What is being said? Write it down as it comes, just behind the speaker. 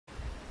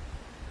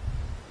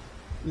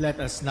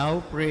Let us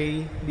now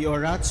pray the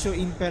Oratio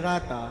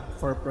Imperata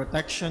for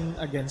protection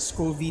against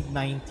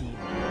COVID-19.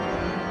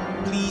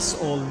 Please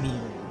all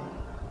kneel.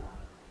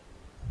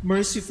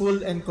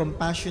 Merciful and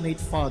compassionate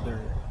Father,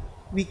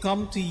 we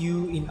come to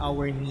you in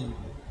our need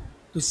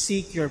to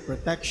seek your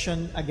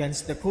protection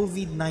against the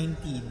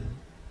COVID-19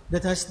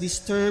 that has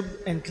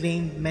disturbed and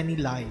claimed many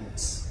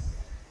lives.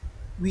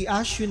 We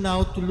ask you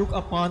now to look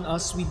upon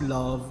us with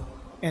love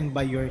and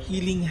by your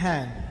healing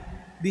hand,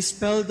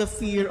 dispel the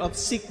fear of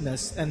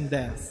sickness and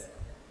death,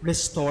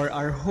 restore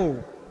our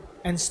hope,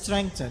 and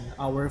strengthen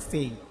our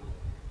faith.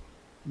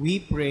 We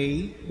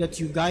pray that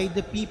you guide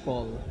the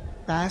people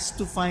tasked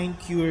to find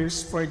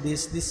cures for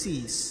this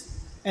disease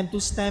and to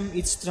stem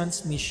its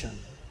transmission.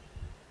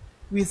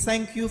 We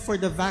thank you for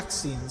the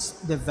vaccines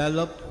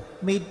developed,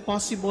 made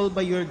possible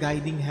by your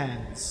guiding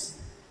hands.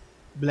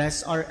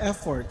 Bless our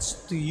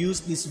efforts to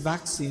use these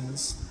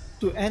vaccines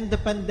to end the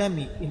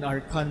pandemic in our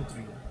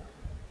country.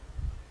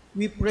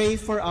 We pray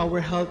for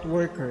our health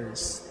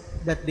workers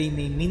that they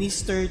may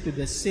minister to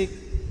the sick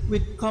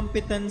with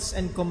competence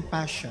and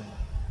compassion.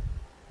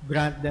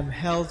 Grant them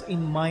health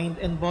in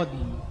mind and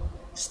body,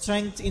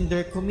 strength in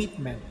their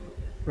commitment,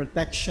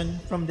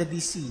 protection from the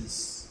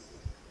disease.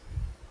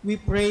 We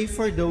pray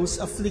for those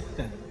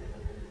afflicted.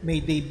 May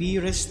they be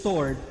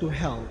restored to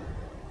health.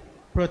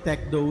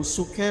 Protect those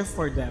who care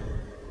for them.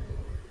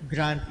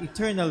 Grant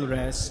eternal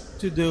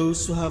rest to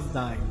those who have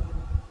died.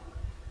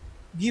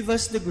 Give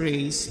us the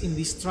grace in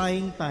these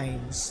trying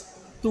times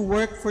to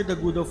work for the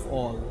good of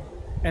all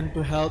and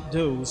to help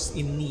those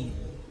in need.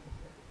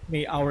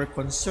 May our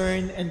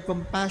concern and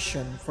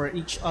compassion for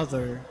each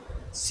other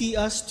see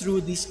us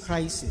through this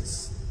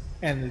crisis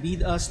and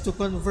lead us to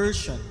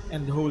conversion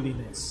and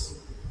holiness.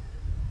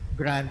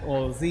 Grant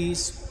all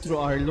this through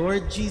our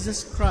Lord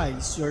Jesus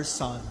Christ, your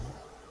Son,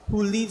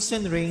 who lives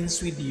and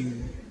reigns with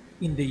you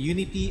in the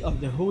unity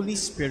of the Holy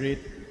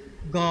Spirit,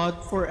 God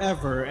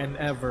forever and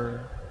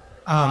ever.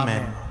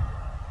 Amen.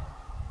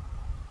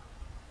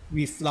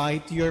 We fly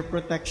to your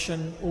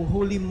protection, O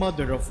Holy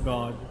Mother of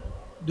God.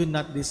 Do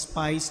not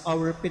despise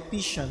our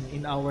petition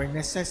in our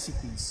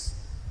necessities,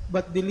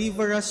 but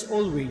deliver us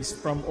always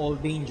from all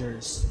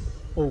dangers,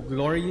 O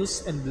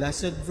glorious and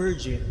blessed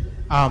Virgin.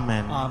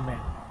 Amen.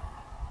 Amen.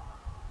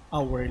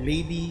 Our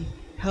Lady,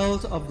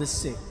 health of the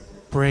sick,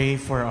 Pray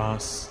for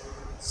us.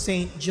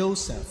 Saint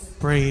Joseph,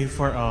 Pray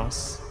for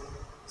us.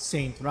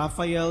 Saint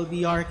Raphael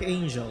the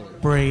Archangel,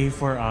 Pray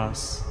for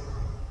us.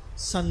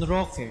 San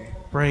Roque,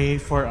 Pray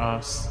for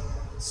us.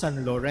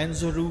 San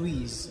Lorenzo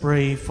Ruiz,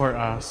 Pray for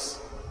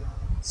us.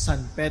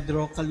 San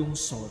Pedro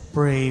Calungsod.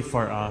 Pray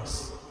for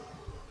us.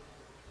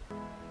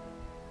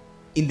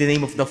 In the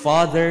name of the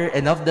Father,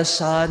 and of the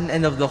Son,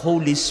 and of the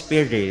Holy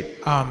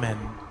Spirit. Amen.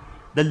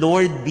 The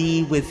Lord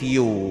be with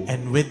you.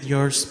 And with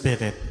your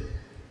spirit.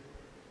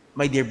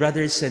 My dear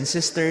brothers and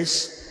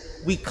sisters,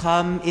 we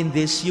come in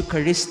this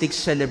Eucharistic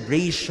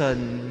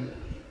celebration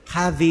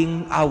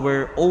having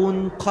our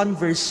own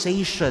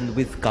conversation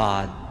with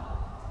God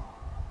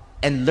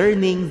and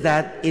learning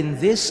that in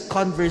this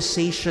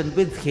conversation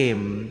with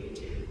Him,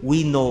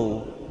 we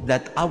know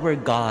that our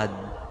God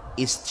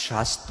is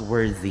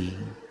trustworthy.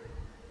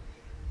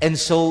 And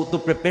so, to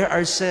prepare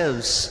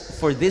ourselves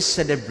for this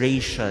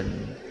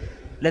celebration,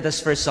 let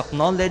us first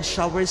acknowledge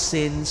our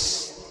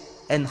sins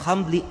and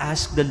humbly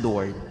ask the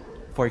Lord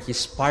for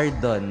His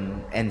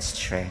pardon and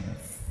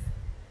strength.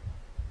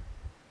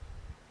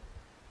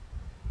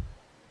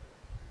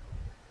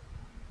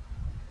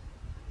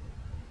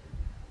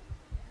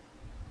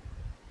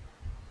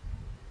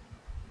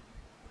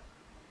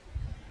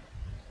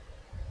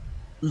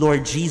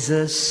 Lord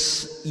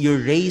Jesus, you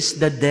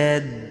raised the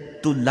dead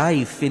to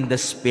life in the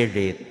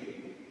Spirit.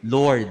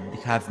 Lord,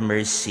 have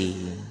mercy.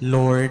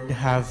 Lord,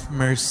 have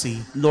mercy.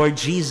 Lord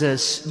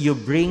Jesus, you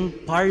bring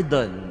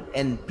pardon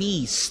and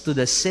peace to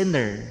the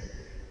sinner.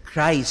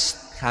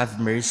 Christ, have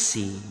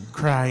mercy.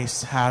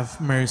 Christ, have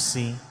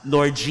mercy.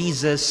 Lord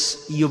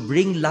Jesus, you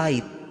bring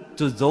light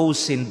to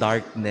those in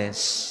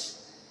darkness.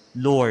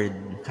 Lord,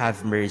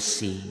 have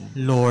mercy.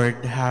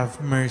 Lord,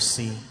 have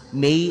mercy.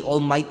 May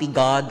Almighty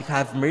God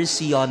have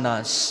mercy on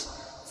us,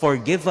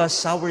 forgive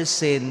us our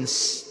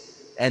sins,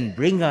 and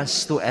bring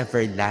us to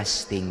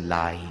everlasting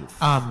life.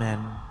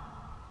 Amen.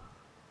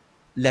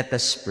 Let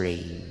us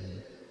pray.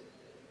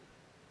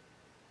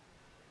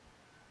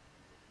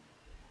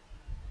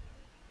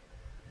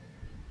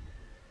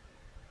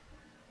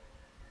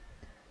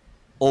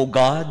 O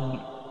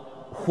God,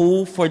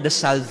 who for the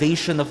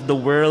salvation of the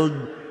world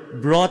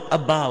brought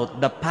about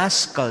the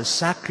Paschal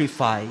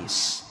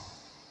sacrifice,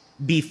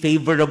 be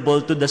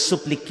favorable to the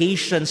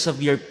supplications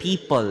of your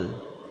people,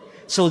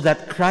 so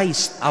that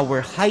Christ,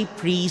 our High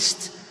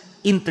Priest,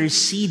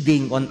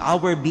 interceding on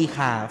our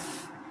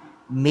behalf,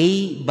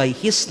 may, by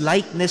His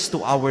likeness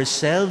to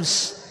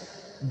ourselves,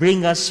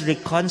 bring us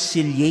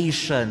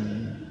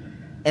reconciliation,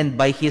 and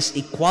by His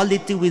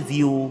equality with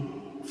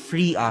you,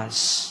 free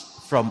us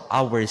from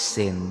our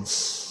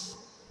sins.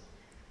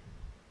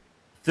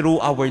 Through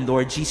our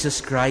Lord Jesus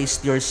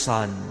Christ, your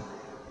Son,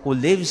 who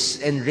lives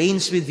and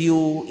reigns with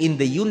you in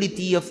the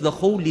unity of the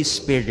Holy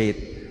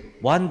Spirit,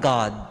 one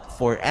God,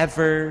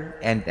 forever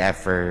and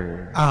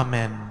ever.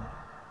 Amen.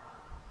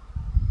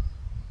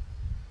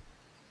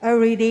 A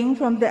reading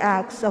from the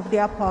Acts of the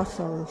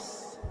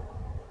Apostles.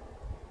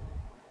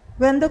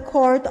 When the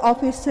court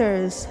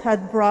officers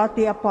had brought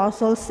the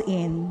apostles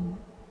in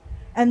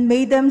and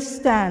made them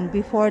stand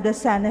before the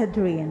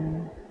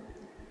Sanhedrin,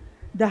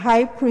 the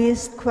high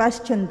priest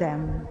questioned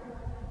them.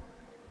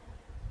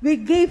 "We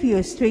gave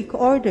you strict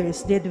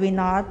orders, did we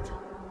not,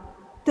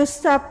 to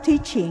stop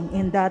teaching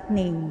in that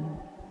name?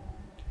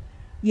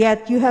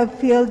 Yet you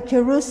have filled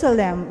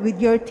Jerusalem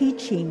with your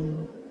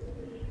teaching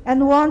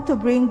and want to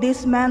bring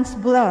this man's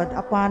blood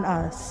upon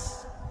us."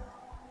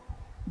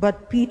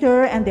 But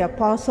Peter and the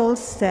apostles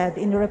said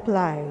in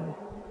reply,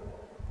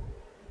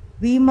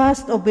 "We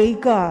must obey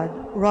God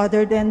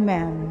rather than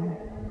men.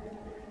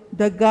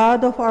 The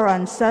God of our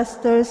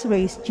ancestors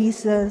raised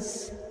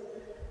Jesus,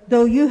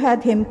 though you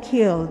had him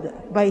killed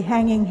by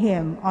hanging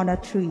him on a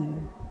tree.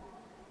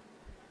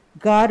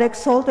 God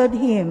exalted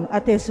him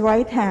at his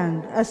right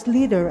hand as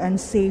leader and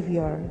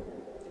savior,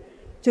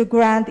 to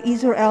grant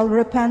Israel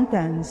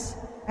repentance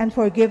and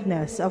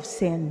forgiveness of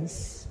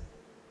sins.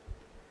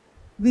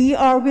 We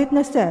are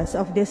witnesses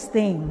of these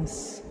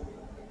things,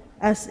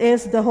 as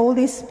is the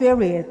Holy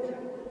Spirit,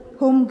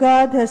 whom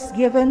God has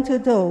given to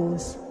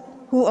those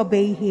who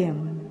obey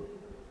him."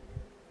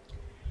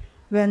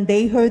 When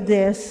they heard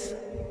this,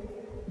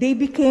 they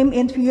became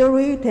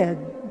infuriated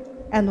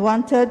and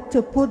wanted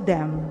to put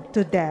them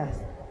to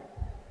death.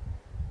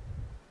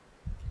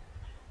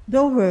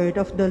 The word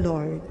of the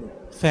Lord.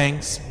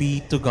 Thanks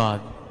be to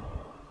God.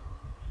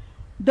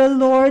 The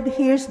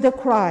Lord hears the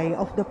cry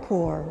of the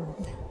poor.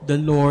 The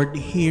Lord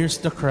hears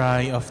the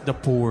cry of the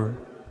poor.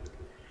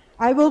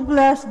 I will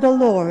bless the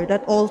Lord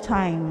at all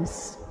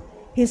times.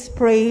 His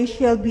praise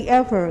shall be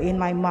ever in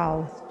my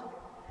mouth.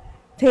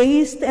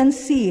 Taste and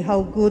see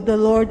how good the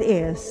Lord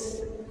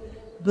is.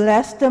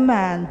 Bless the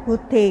man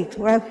who takes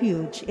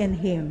refuge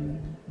in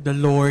him. The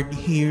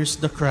Lord hears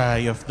the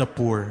cry of the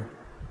poor.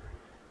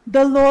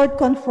 The Lord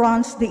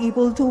confronts the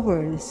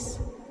evildoers,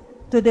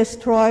 to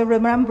destroy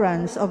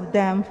remembrance of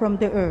them from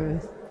the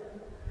earth.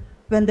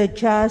 When the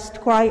just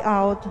cry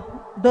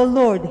out, the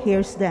Lord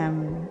hears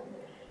them,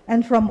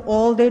 and from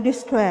all their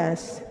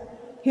distress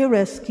he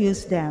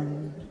rescues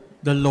them.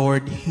 The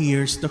Lord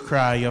hears the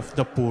cry of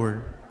the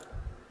poor.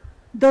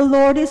 The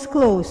Lord is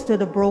close to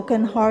the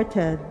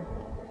brokenhearted,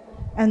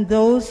 and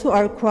those who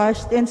are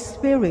crushed in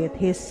spirit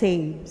he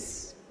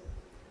saves.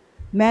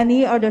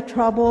 Many are the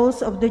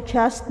troubles of the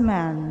just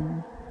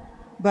man,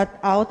 but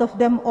out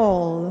of them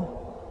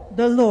all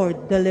the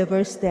Lord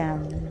delivers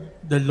them.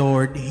 The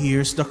Lord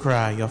hears the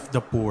cry of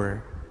the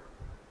poor.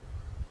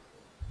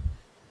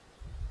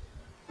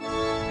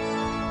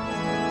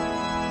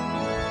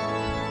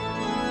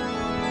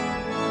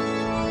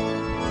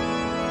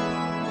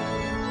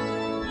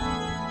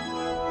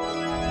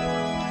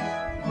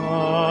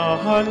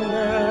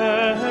 Hallelujah,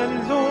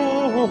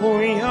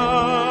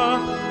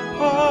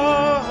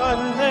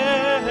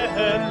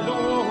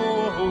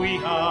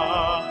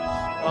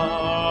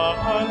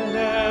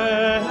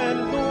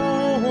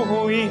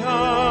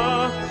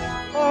 hallelujah,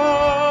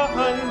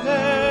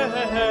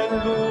 hallelujah,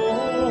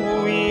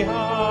 hallelujah.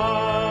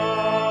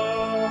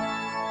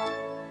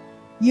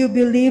 You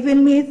believe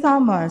in me,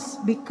 Thomas,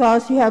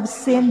 because you have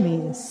seen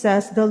me,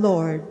 says the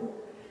Lord.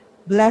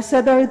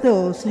 Blessed are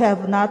those who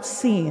have not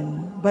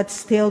seen, but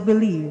still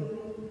believe.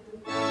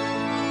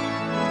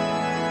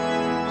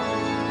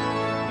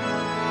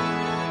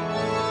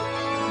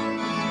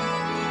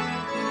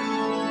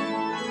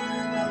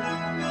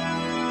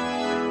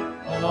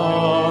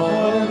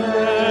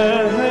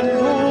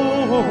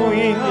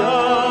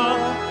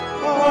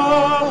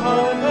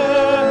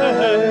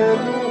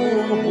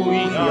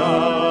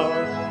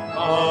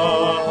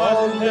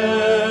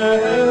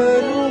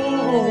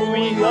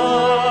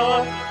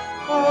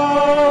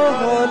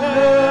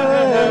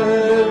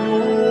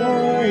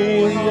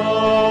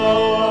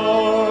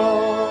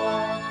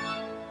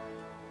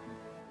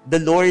 The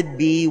Lord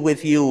be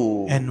with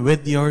you. And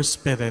with your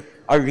spirit.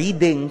 A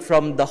reading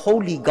from the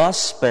Holy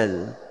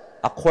Gospel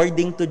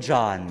according to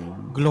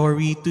John.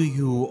 Glory to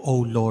you,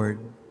 O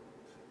Lord.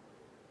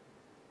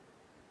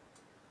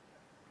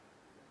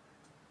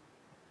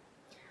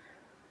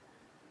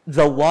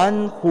 The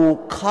one who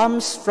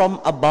comes from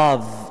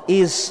above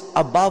is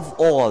above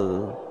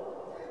all.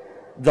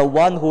 The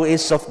one who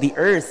is of the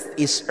earth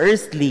is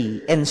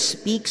earthly and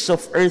speaks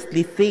of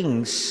earthly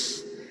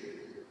things.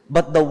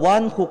 But the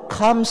one who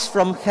comes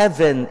from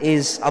heaven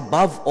is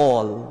above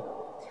all.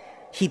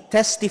 He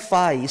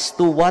testifies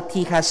to what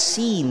he has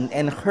seen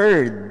and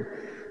heard,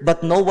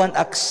 but no one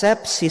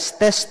accepts his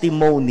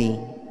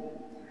testimony.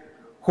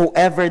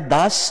 Whoever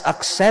does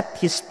accept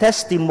his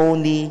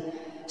testimony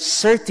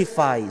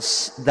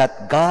certifies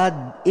that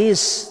God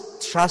is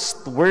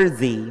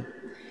trustworthy.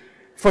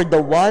 For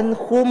the one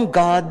whom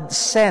God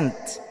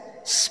sent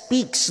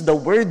speaks the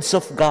words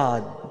of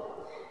God.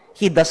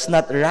 He does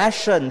not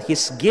ration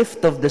his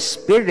gift of the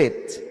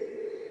Spirit.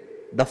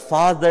 The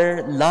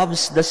Father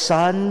loves the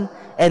Son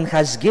and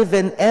has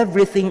given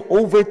everything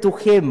over to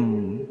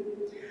him.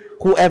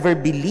 Whoever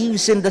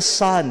believes in the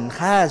Son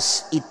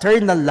has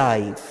eternal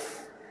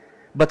life,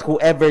 but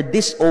whoever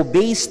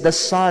disobeys the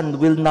Son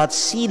will not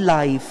see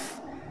life,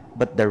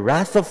 but the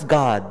wrath of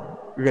God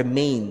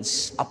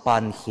remains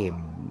upon him.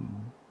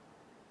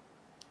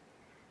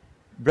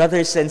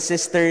 Brothers and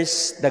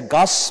sisters, the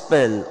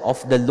Gospel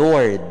of the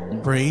Lord.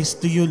 Praise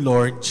to you,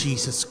 Lord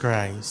Jesus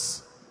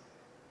Christ.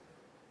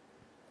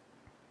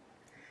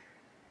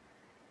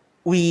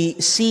 We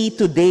see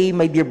today,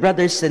 my dear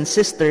brothers and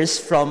sisters,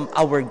 from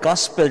our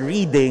Gospel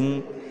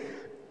reading,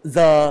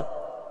 the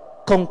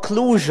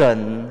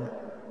conclusion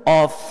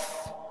of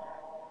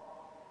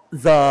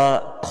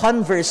the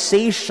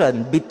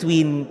conversation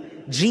between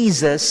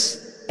Jesus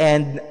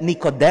and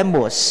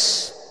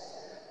Nicodemus.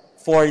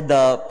 For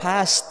the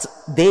past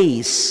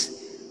days,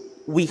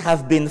 we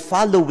have been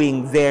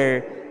following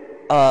their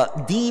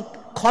deep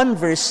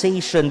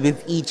conversation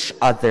with each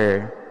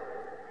other.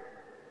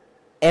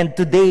 And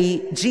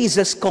today,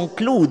 Jesus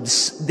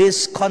concludes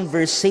this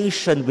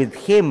conversation with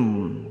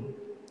him.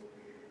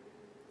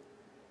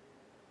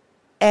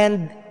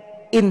 And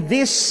in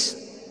this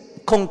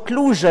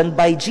conclusion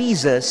by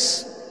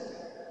Jesus,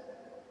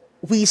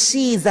 we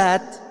see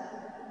that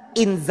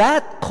in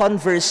that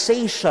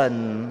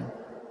conversation,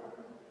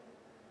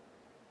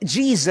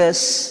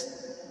 Jesus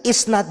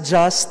is not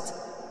just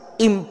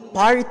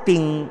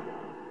imparting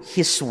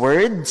his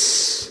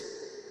words,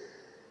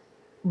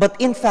 but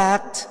in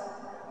fact,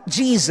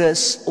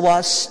 Jesus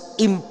was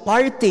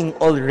imparting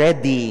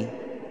already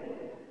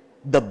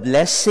the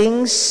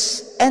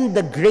blessings and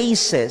the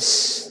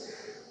graces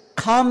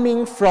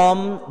coming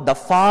from the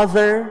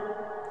Father,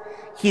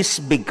 His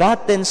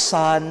begotten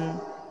Son,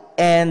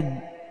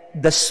 and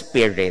the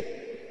Spirit.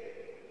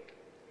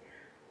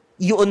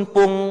 Yun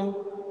pong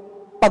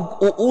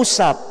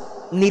pag-uusap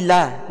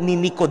nila ni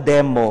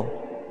Nicodemo,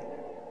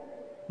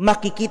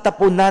 makikita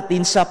po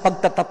natin sa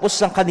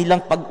pagtatapos ng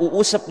kanilang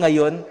pag-uusap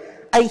ngayon,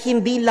 ay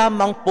hindi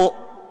lamang po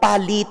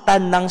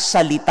palitan ng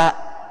salita,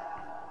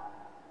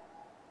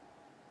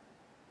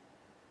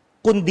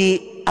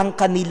 kundi ang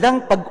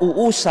kanilang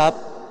pag-uusap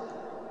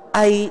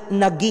ay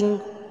naging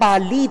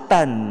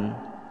palitan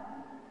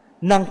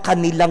ng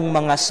kanilang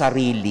mga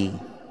sarili.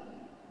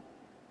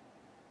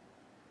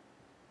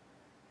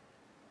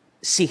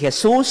 Si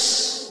Jesus,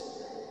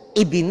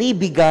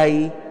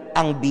 ibinibigay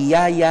ang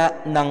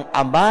biyaya ng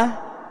Ama,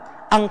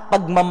 ang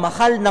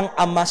pagmamahal ng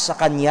Ama sa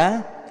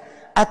Kanya,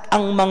 at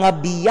ang mga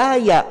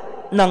biyaya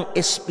ng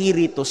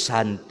Espiritu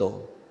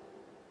Santo.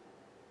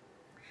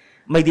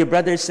 My dear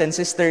brothers and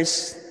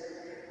sisters,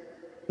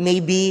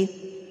 maybe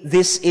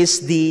this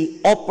is the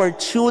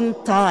opportune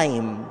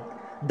time,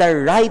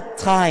 the right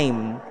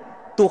time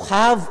to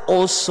have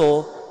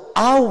also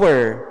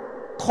our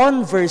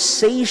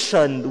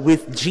conversation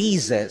with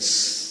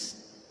Jesus.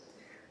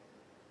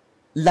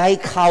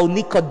 Like how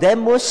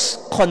Nicodemus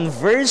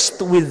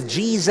conversed with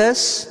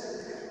Jesus,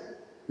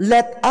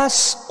 let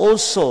us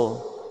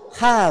also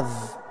have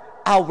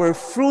our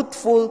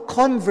fruitful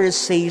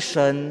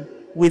conversation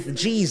with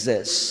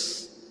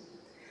Jesus.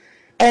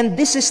 And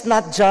this is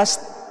not just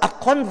a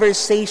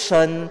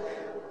conversation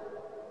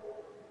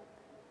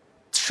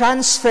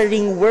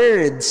transferring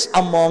words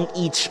among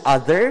each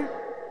other,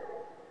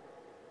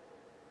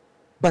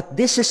 but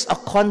this is a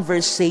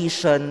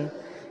conversation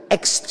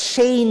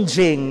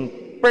exchanging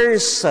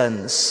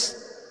persons.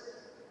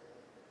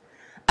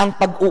 Ang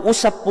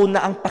pag-uusap po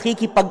ang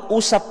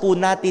pakikipag-usap po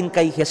natin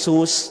kay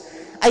Jesus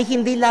ay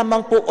hindi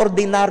lamang po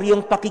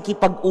ordinaryong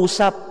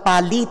pakikipag-usap,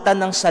 palitan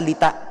ng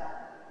salita.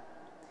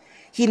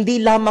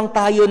 Hindi lamang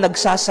tayo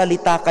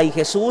nagsasalita kay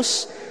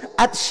Jesus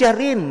at siya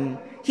rin,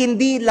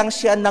 hindi lang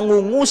siya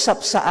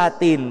nangungusap sa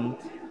atin,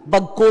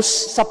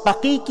 bagkus sa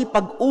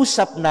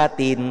pakikipag-usap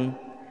natin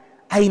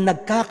ay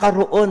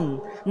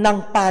nagkakaroon ng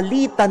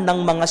palitan ng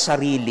mga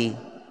sarili.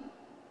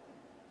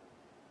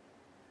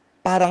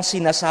 Parang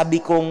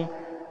sinasabi kong,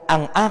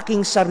 ang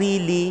aking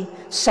sarili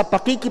sa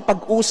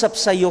pakikipag-usap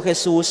sa iyo,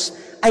 Jesus,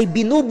 ay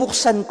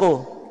binubuksan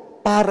ko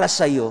para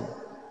sa iyo.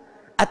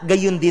 At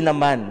gayon din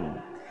naman,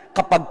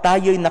 kapag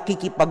tayo'y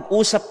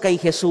nakikipag-usap kay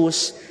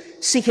Jesus,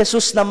 si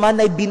Jesus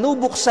naman ay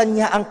binubuksan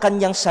niya ang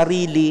kanyang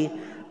sarili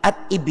at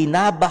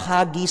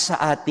ibinabahagi sa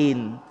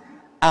atin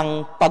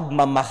ang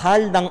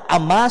pagmamahal ng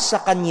Ama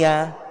sa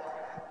Kanya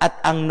at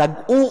ang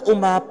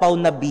nag-uumapaw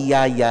na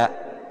biyaya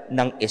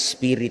ng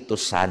Espiritu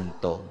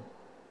Santo.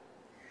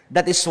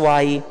 That is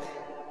why,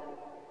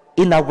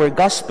 in our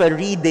gospel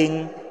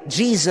reading,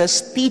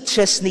 Jesus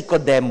teaches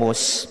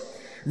Nicodemus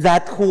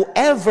that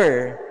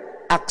whoever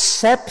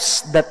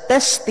accepts the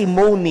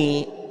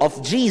testimony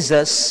of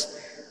Jesus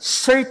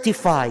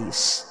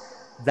certifies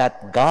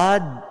that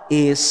God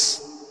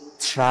is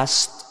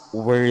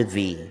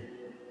trustworthy.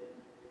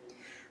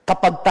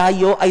 Kapag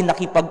tayo ay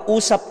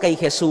nakipag-usap kay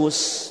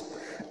Jesus,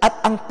 at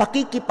ang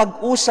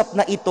pakikipag-usap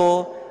na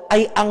ito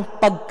ay ang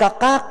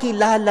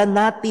pagkakakilala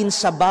natin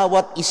sa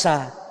bawat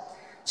isa.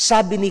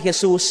 Sabi ni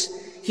Jesus,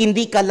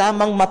 hindi ka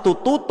lamang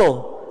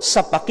matututo sa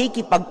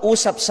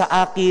pakikipag-usap sa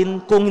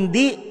akin, kung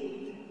hindi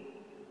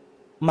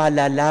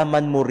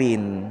malalaman mo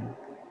rin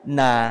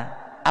na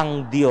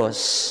ang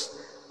Diyos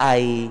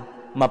ay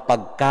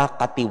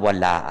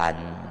mapagkakatiwalaan.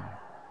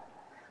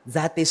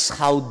 That is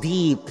how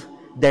deep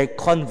their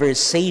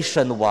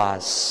conversation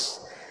was.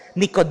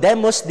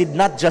 Nicodemus did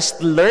not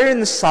just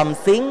learn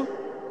something,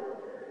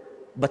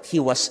 but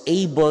he was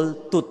able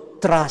to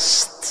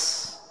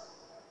trust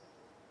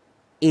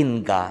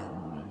in God.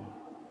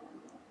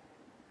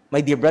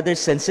 My dear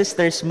brothers and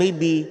sisters,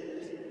 maybe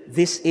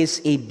this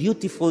is a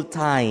beautiful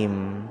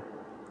time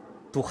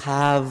to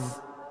have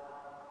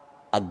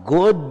a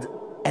good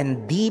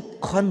and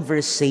deep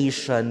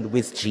conversation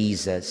with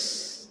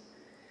Jesus,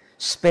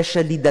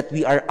 especially that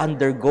we are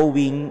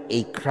undergoing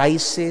a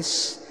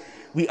crisis,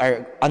 we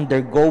are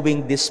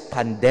undergoing this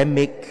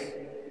pandemic.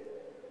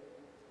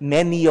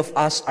 Many of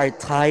us are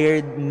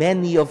tired,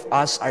 many of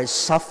us are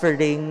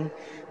suffering,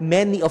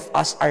 many of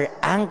us are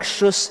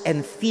anxious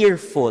and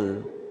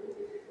fearful.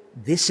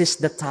 This is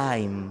the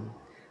time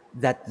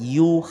that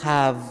you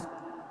have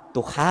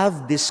to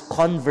have this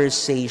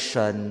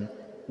conversation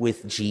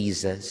with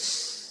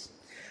Jesus.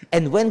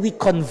 And when we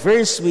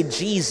converse with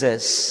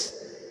Jesus,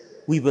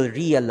 we will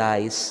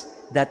realize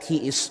that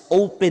He is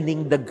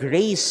opening the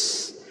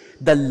grace,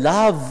 the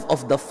love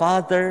of the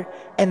Father,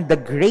 and the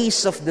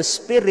grace of the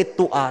Spirit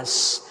to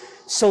us,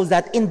 so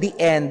that in the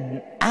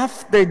end,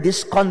 after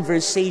this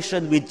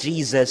conversation with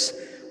Jesus,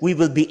 we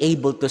will be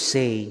able to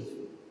say,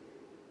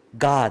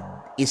 God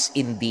is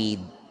indeed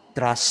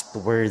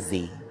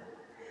trustworthy.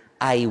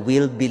 I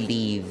will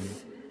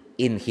believe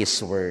in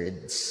His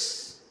words.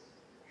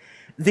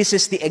 This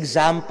is the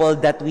example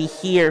that we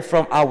hear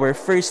from our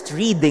first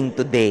reading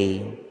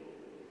today,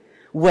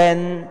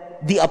 when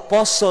the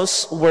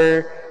apostles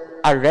were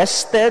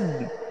arrested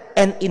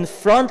and in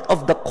front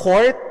of the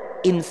court,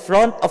 in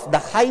front of the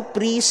high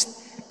priest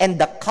and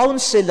the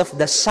council of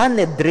the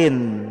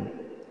Sanhedrin,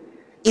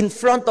 in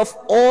front of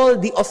all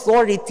the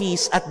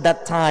authorities at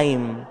that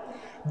time,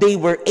 they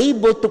were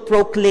able to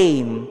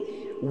proclaim,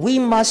 we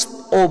must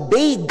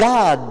obey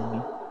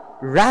God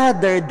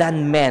rather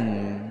than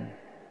men.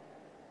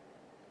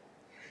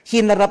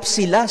 Hinarap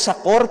sila sa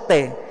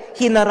korte,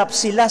 hinarap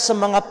sila sa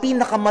mga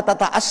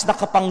pinakamatataas na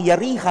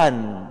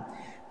kapangyarihan,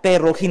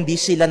 pero hindi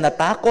sila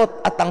natakot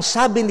at ang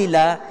sabi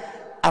nila,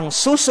 ang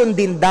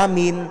susundin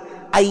namin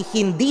ay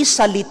hindi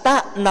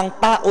salita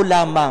ng tao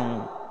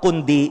lamang,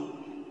 kundi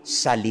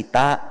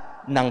salita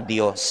ng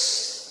Diyos.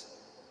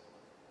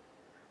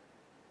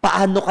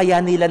 Paano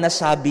kaya nila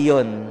nasabi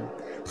yon?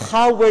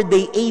 How were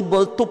they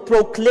able to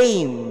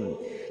proclaim,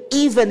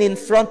 even in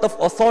front of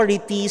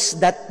authorities,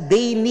 that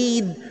they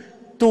need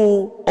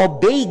to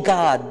obey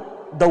God,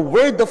 the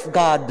Word of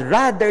God,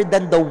 rather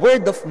than the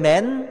Word of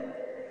men?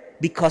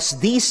 Because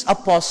these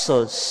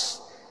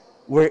apostles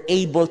were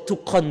able to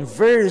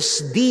converse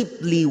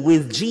deeply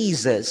with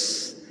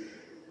Jesus,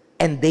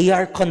 and they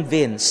are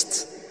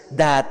convinced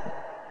that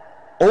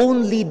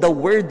only the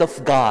Word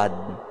of God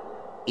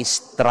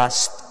is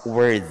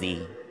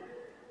trustworthy.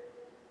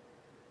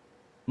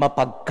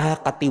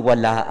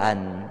 Mapagkakatiwalaan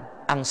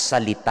ang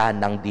salita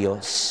ng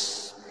Diyos.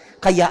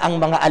 Kaya ang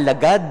mga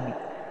alagad,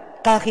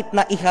 kahit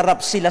na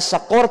iharap sila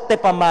sa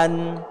korte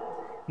paman,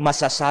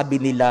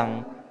 masasabi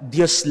nilang,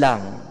 Diyos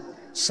lang,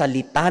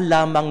 salita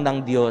lamang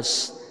ng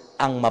Diyos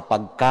ang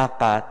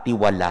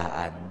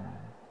mapagkakatiwalaan.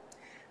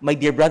 My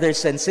dear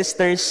brothers and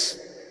sisters,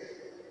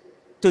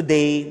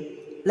 today,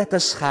 let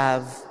us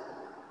have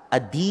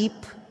a deep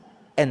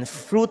and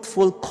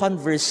fruitful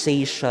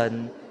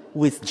conversation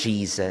with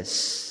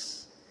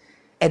Jesus.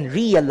 And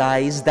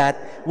realize that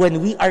when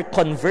we are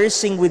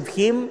conversing with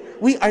Him,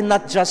 we are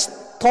not just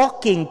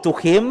talking to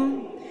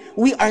Him,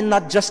 we are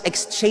not just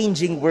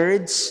exchanging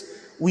words,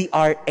 we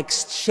are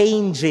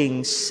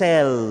exchanging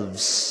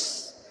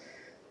selves.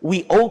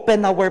 We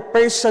open our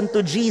person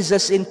to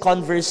Jesus in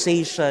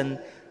conversation,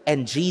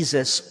 and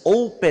Jesus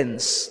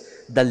opens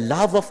the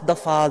love of the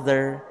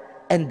Father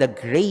and the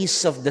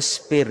grace of the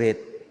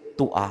Spirit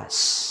to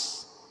us.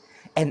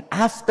 And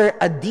after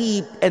a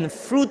deep and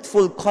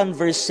fruitful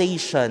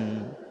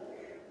conversation,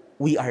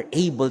 we are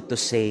able to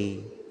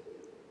say,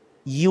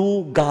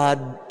 you,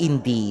 God,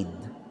 indeed,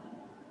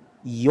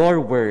 your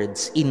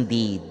words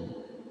indeed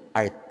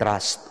are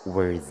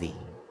trustworthy.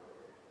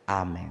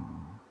 Amen.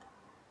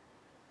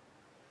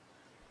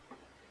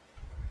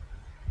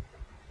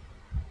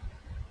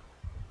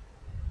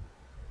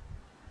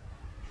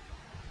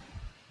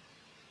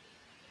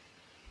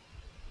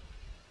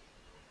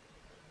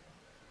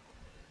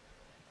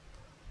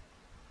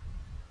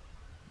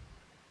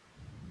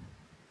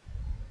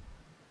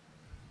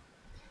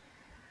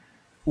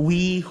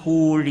 We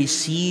who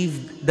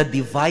received the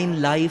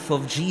divine life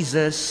of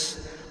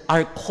Jesus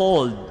are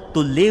called to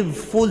live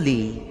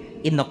fully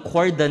in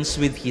accordance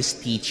with His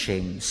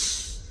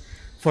teachings.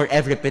 For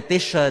every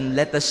petition,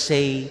 let us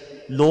say,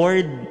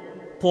 Lord,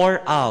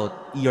 pour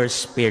out your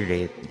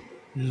Spirit.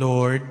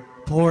 Lord,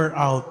 pour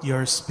out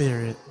your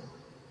Spirit.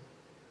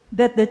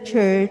 That the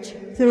Church,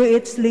 through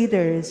its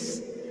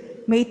leaders,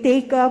 may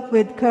take up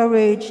with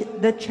courage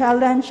the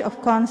challenge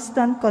of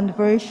constant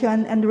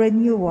conversion and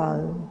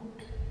renewal.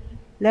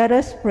 Let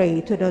us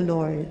pray to the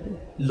Lord.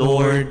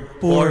 Lord,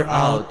 pour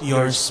out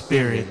your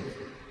Spirit.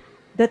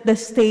 that the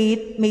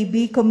state may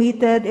be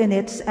committed in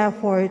its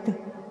effort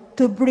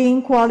to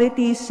bring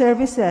quality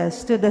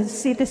services to the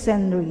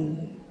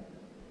citizenry.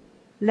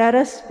 Let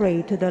us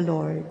pray to the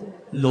Lord.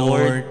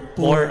 Lord,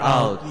 pour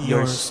out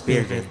your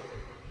Spirit.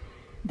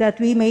 That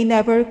we may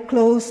never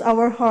close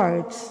our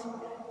hearts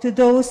to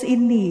those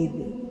in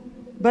need,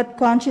 but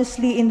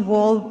consciously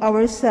involve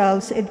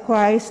ourselves in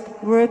Christ's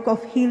work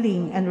of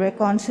healing and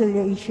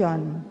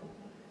reconciliation.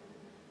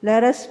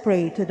 Let us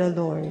pray to the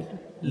Lord.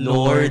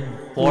 Lord,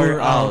 pour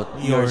out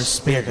your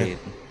Spirit.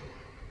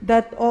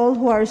 That all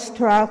who are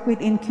struck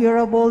with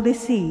incurable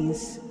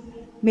disease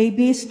may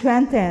be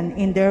strengthened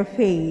in their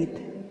faith.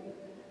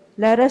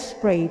 Let us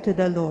pray to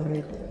the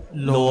Lord.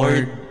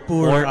 Lord,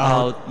 pour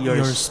out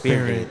your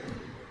Spirit.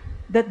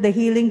 That the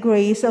healing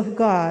grace of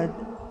God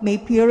may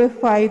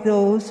purify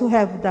those who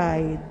have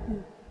died.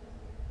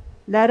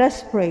 Let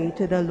us pray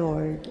to the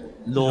Lord.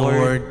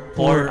 Lord,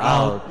 pour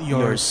out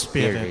your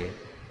Spirit.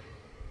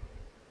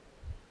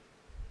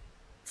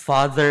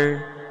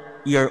 Father,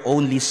 your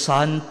only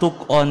Son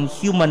took on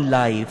human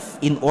life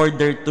in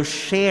order to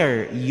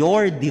share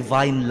your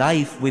divine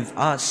life with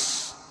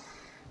us.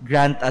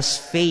 Grant us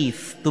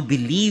faith to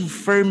believe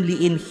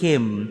firmly in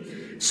Him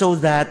so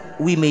that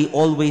we may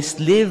always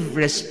live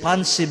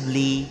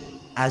responsibly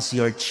as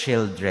your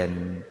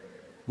children.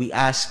 We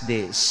ask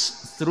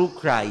this through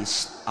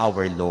Christ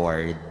our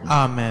Lord.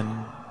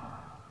 Amen.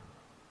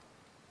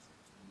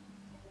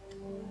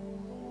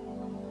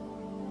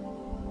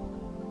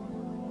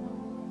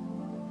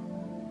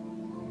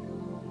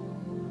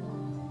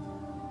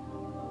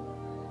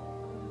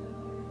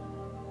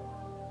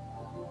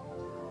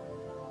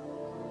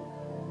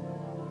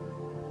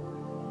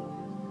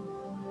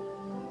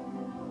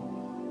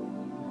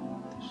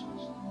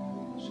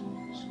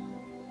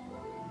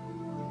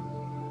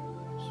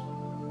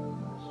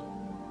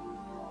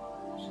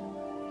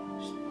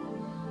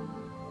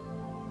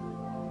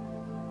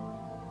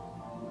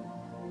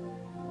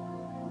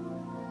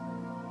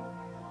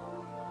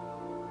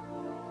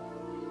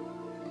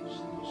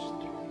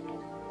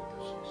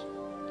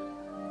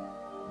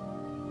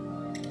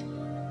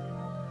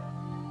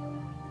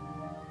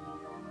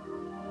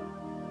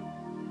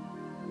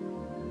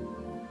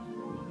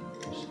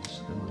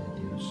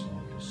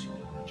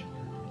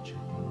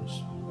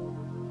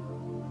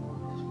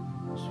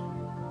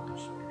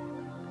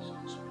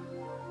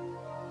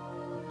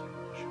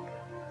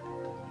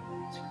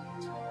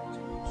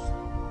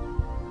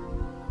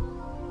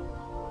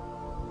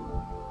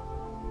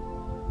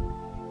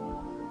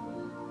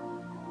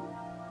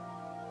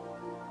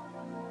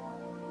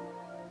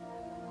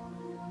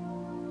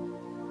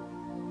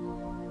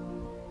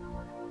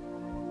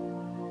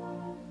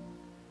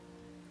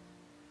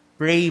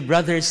 Pray,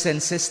 brothers and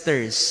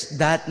sisters,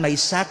 that my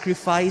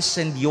sacrifice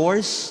and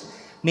yours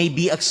may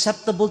be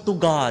acceptable to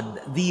God,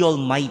 the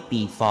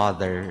Almighty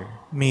Father.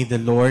 May the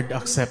Lord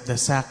accept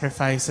the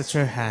sacrifice at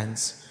your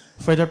hands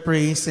for the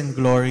praise and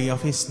glory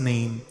of His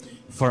name,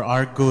 for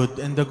our good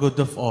and the good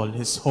of all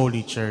His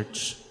holy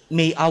church.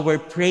 May our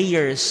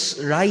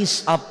prayers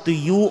rise up to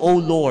you, O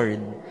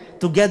Lord,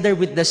 together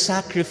with the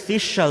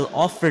sacrificial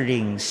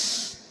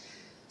offerings,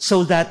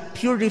 so that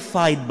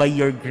purified by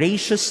your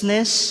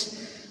graciousness,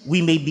 we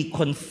may be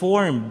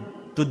conformed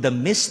to the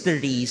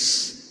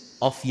mysteries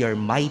of your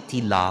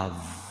mighty love.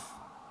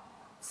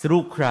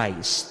 Through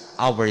Christ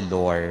our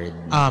Lord.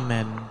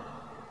 Amen.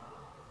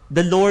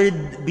 The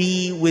Lord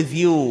be with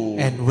you.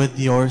 And with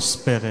your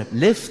spirit.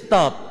 Lift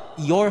up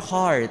your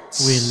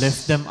hearts. We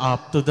lift them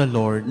up to the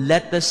Lord.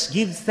 Let us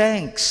give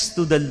thanks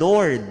to the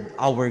Lord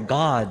our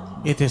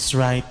God. It is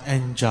right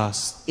and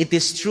just. It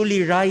is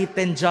truly right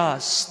and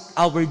just,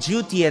 our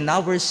duty and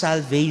our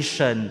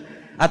salvation,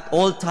 at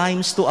all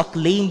times to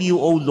acclaim you,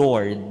 O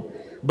Lord,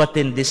 but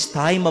in this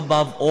time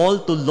above all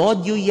to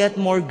laud you yet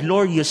more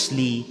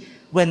gloriously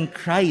when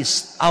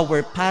Christ,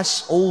 our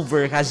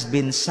Passover, has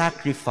been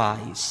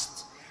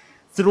sacrificed.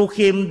 Through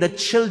Him, the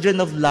children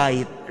of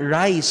light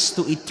rise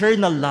to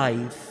eternal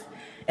life,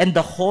 and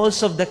the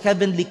halls of the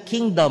heavenly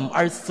kingdom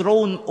are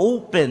thrown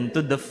open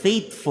to the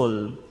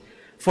faithful.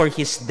 For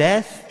His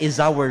death is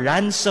our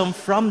ransom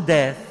from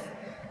death,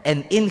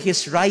 and in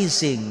His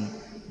rising,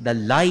 the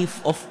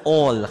life of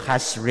all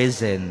has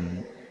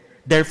risen.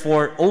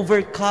 Therefore,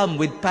 overcome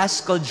with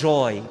paschal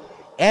joy,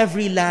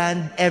 every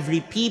land, every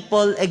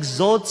people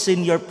exalts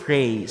in your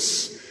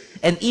praise,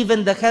 and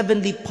even the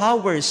heavenly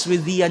powers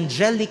with the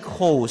angelic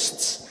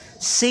hosts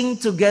sing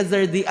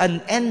together the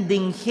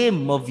unending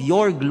hymn of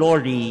your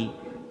glory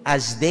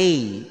as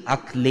they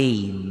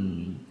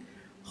acclaim.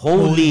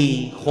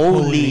 Holy,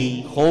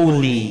 holy,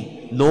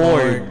 holy,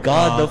 Lord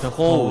God of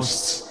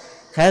hosts,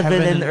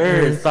 heaven and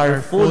earth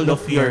are full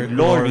of your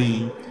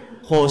glory.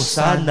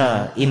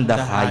 Hosanna in the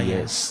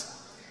highest.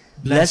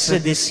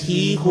 Blessed is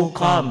he who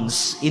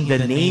comes in the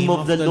name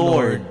of the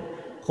Lord.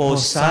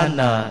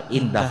 Hosanna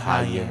in the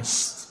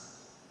highest.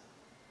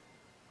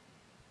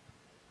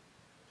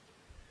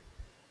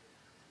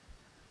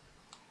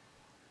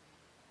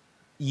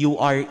 You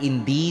are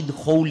indeed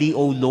holy,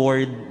 O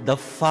Lord, the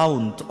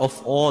fount of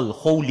all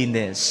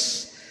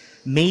holiness.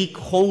 Make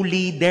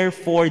holy,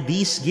 therefore,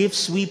 these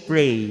gifts, we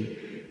pray,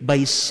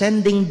 by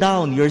sending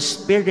down your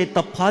Spirit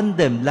upon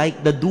them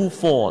like the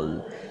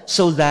dewfall,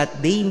 so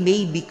that they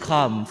may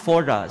become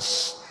for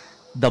us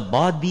the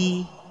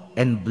body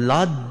and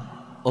blood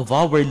of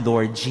our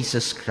Lord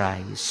Jesus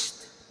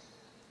Christ.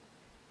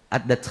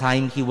 At the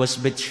time he was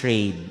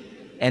betrayed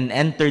and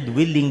entered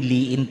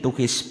willingly into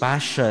his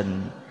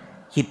passion,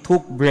 he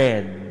took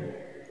bread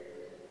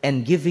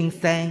and, giving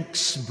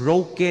thanks,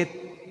 broke it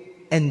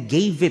and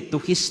gave it to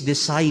his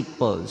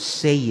disciples,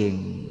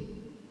 saying,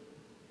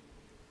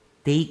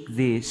 "Take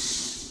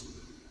this,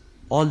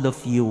 all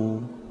of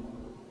you,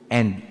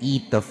 and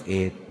eat of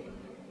it.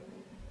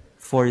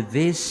 For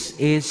this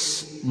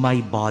is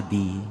my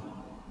body,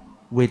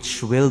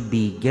 which will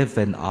be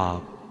given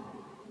up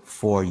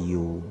for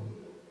you."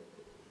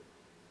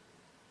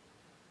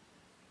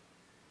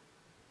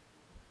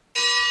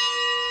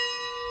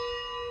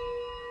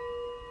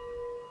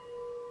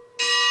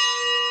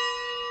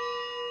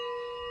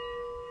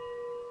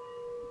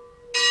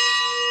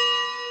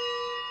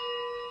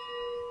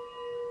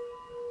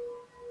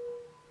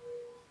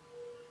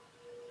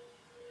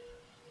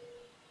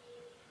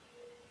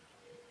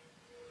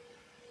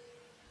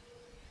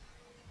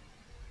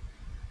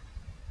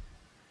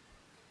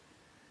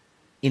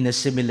 In a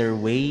similar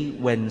way,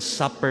 when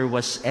supper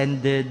was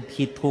ended,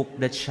 he took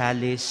the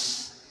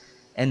chalice,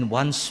 and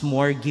once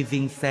more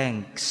giving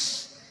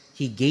thanks,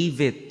 he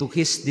gave it to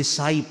his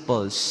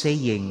disciples,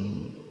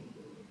 saying,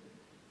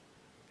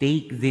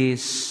 "Take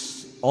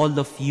this, all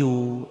of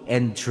you,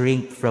 and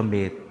drink from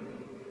it.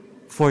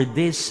 For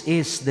this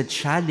is the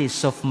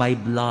chalice of my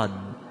blood,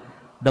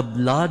 the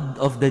blood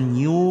of the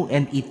new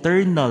and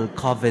eternal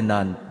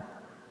covenant,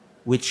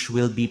 which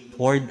will be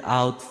poured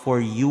out for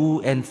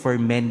you and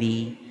for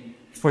many,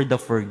 for the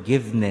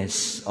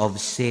forgiveness of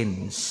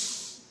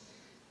sins.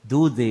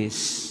 Do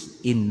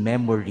this in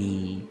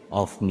memory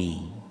of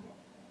me."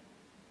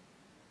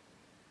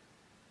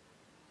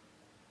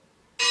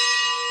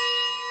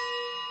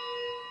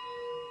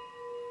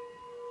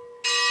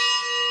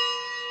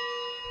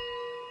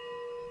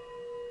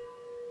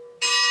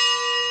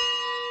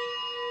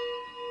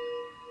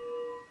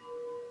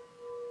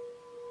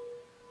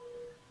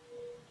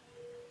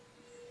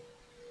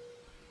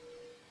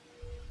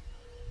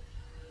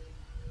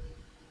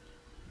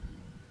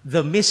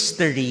 The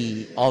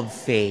mystery of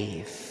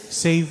faith.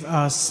 Save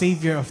us,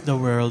 Savior of the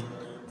world,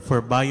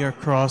 for by your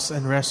cross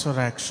and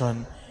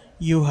resurrection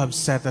you have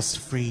set us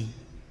free.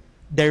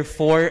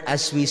 Therefore,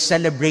 as we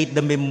celebrate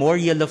the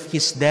memorial of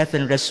his death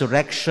and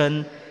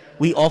resurrection,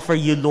 we offer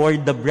you,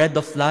 Lord, the bread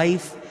of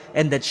life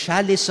and the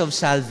chalice of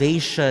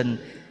salvation,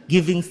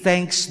 giving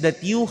thanks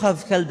that you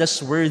have held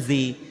us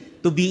worthy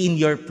to be in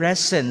your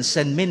presence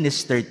and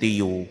minister to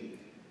you.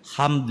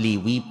 Humbly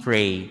we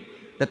pray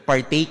that,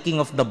 partaking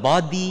of the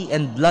body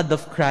and blood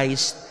of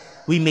Christ,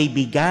 we may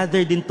be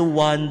gathered into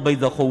one by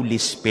the Holy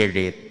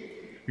Spirit.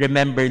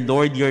 Remember,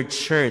 Lord, your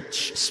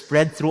church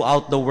spread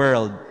throughout the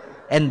world,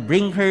 and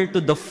bring her to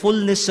the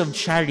fullness of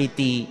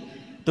charity,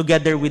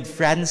 together with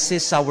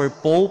Francis, our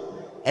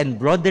Pope,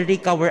 and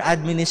Broderick, our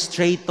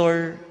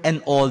administrator, and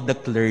all the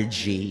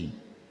clergy.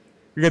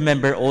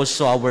 Remember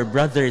also our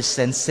brothers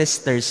and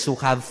sisters who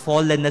have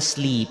fallen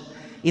asleep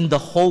in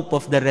the hope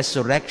of the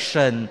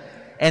resurrection,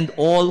 and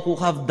all who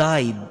have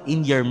died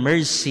in your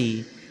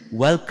mercy.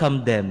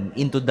 Welcome them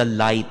into the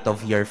light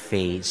of your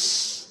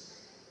face.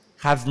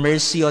 Have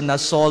mercy on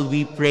us all,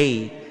 we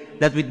pray,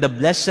 that with the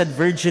Blessed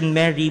Virgin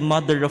Mary,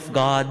 Mother of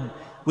God,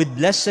 with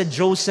Blessed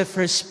Joseph,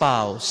 her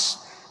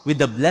spouse, with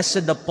the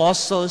blessed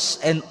apostles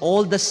and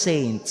all the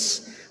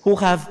saints who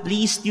have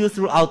pleased you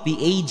throughout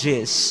the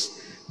ages,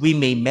 we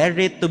may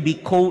merit to be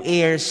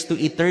co-heirs to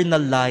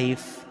eternal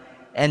life,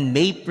 and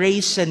may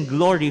praise and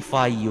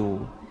glorify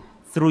you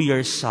through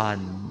your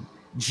Son,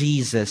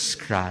 Jesus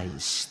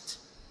Christ.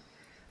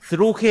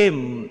 Through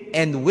him,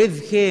 and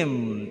with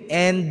him,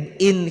 and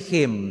in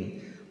him,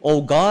 O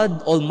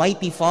God,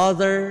 Almighty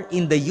Father,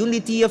 in the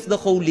unity of the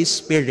Holy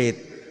Spirit,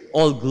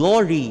 all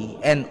glory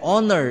and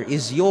honor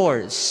is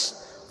yours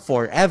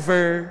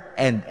forever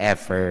and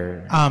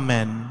ever.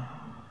 Amen.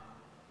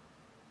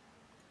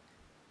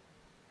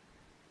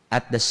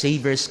 At the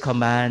Savior's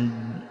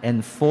command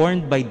and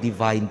formed by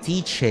divine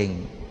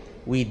teaching,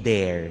 we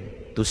dare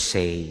to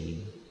say,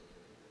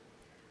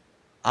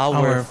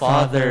 Our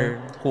Father,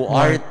 who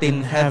art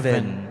in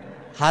heaven,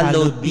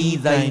 hallowed be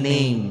thy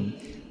name.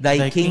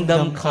 Thy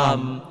kingdom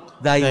come,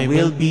 thy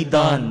will be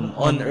done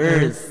on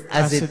earth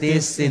as it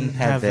is in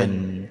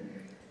heaven.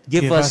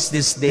 Give us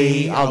this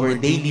day our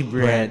daily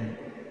bread,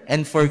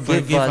 and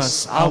forgive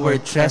us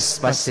our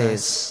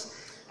trespasses,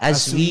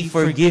 as we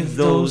forgive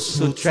those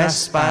who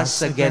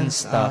trespass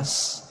against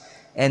us.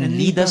 And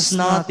lead us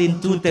not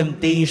into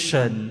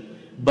temptation,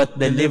 but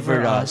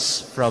deliver us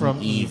from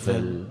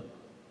evil.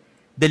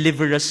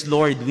 Deliver us,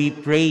 Lord, we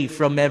pray,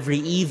 from every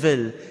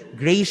evil.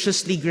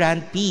 Graciously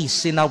grant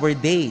peace in our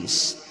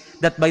days,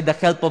 that by the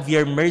help of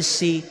your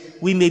mercy,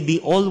 we may be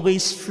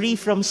always free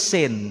from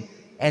sin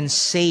and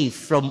safe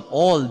from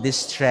all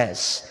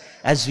distress,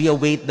 as we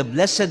await the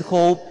blessed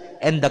hope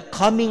and the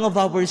coming of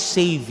our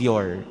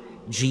Savior,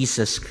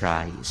 Jesus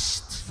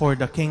Christ. For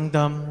the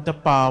kingdom, the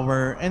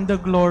power, and the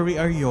glory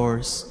are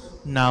yours,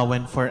 now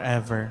and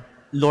forever.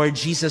 Lord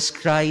Jesus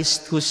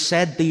Christ, who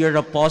said to your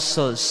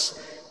apostles,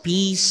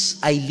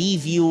 "Peace I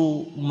leave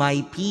you,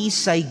 my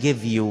peace I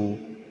give you,"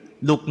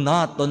 look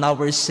not on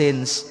our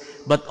sins,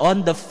 but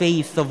on the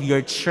faith of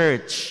your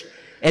church,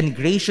 and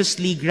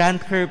graciously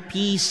grant her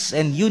peace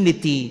and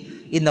unity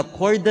in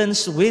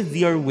accordance with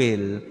your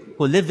will,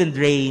 who live and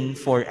reign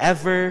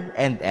forever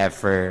and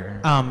ever.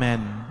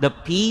 Amen. The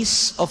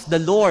peace of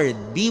the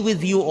Lord be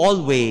with you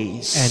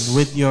always. And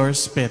with your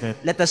spirit.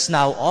 Let us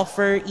now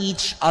offer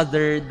each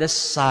other the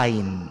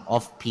sign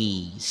of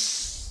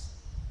peace.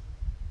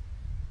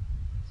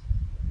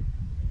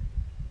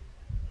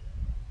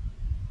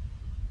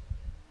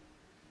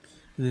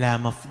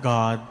 Lamb of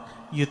God,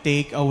 you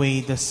take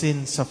away the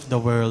sins of the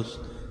world.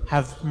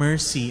 Have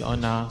mercy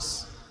on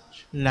us.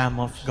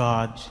 Lamb of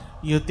God,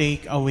 you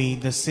take away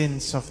the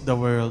sins of the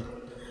world.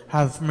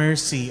 Have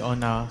mercy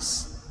on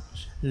us.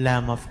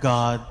 Lamb of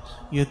God,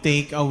 you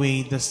take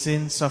away the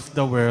sins of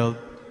the world.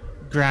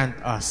 Grant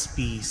us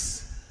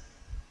peace.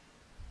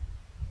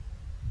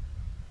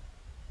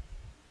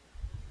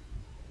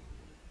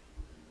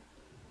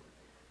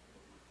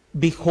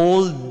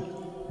 Behold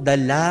the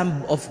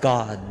Lamb of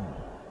God.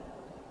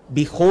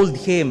 Behold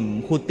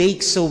him who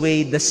takes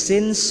away the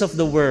sins of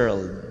the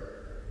world.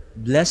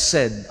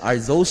 Blessed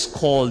are those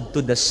called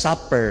to the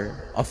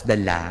supper of the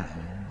Lamb.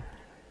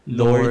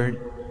 Lord,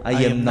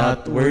 I am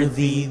not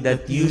worthy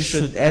that you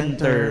should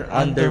enter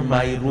under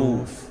my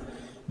roof,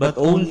 but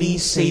only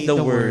say the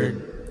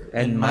word,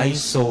 and my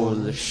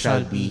soul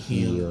shall be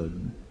healed.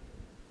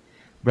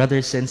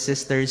 Brothers and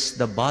sisters,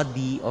 the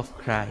body of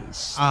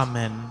Christ.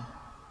 Amen.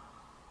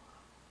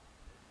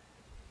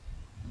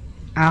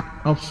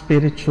 Act of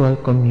spiritual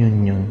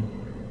communion.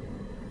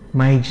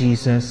 My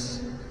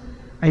Jesus,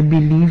 I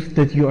believe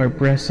that you are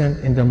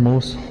present in the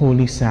most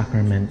holy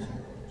sacrament.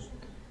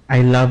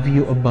 I love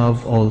you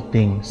above all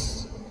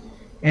things,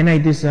 and I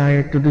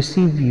desire to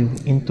receive you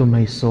into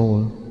my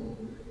soul.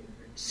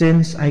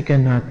 Since I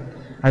cannot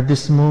at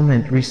this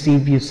moment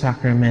receive you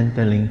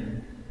sacramentally,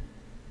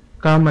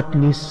 come at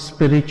least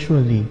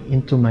spiritually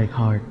into my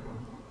heart.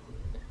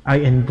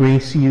 I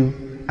embrace you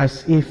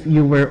as if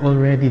you were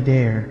already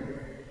there,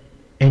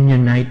 and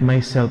unite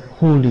myself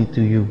wholly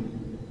to you.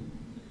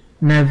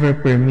 Never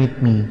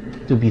permit me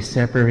to be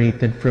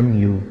separated from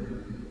you.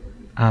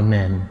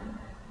 Amen.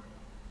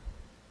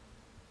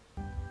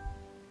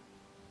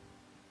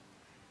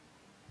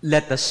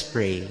 Let us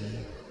pray.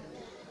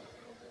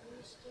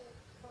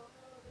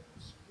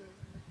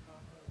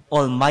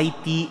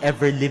 Almighty,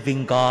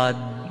 ever-living God,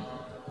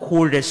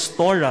 who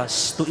restore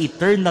us to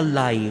eternal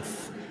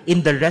life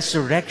in the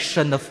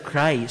resurrection of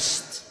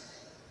Christ,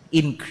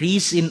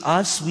 increase in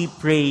us, we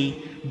pray,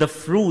 the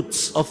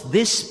fruits of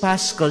this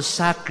Paschal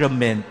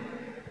Sacrament,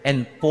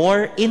 and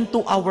pour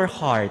into our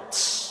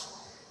hearts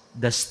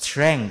the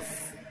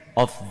strength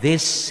of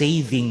this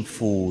saving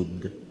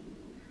food.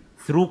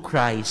 Through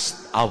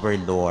Christ our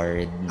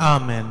Lord.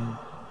 Amen.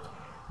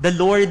 The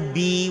Lord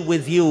be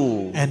with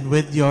you. And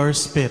with your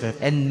spirit.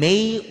 And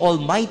may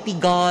Almighty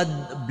God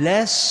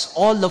bless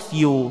all of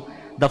you,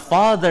 the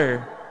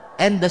Father,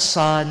 and the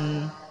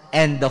Son,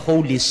 and the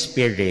Holy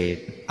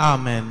Spirit.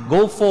 Amen.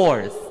 Go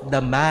forth,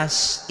 the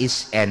Mass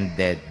is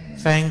ended.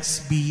 Thanks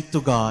be to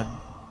God.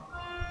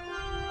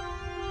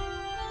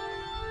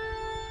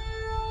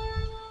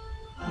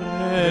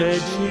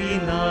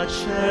 Regina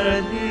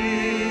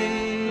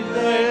Caeli,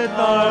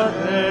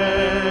 letare,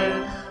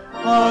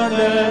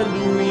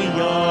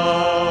 Alleluia.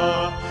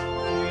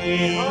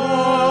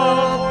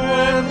 Quiapo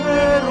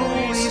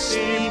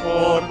meruisti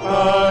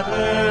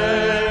portare,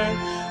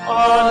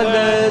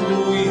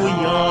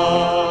 Alleluia.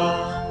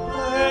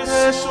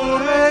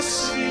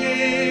 Resurrexi,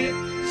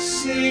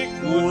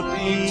 sicut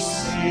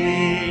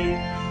ixi,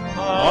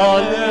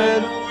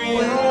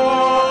 Alleluia.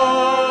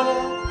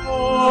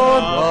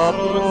 Ora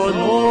pro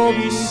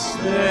nobis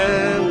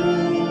Deum,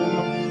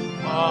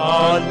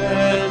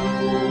 Alleluia.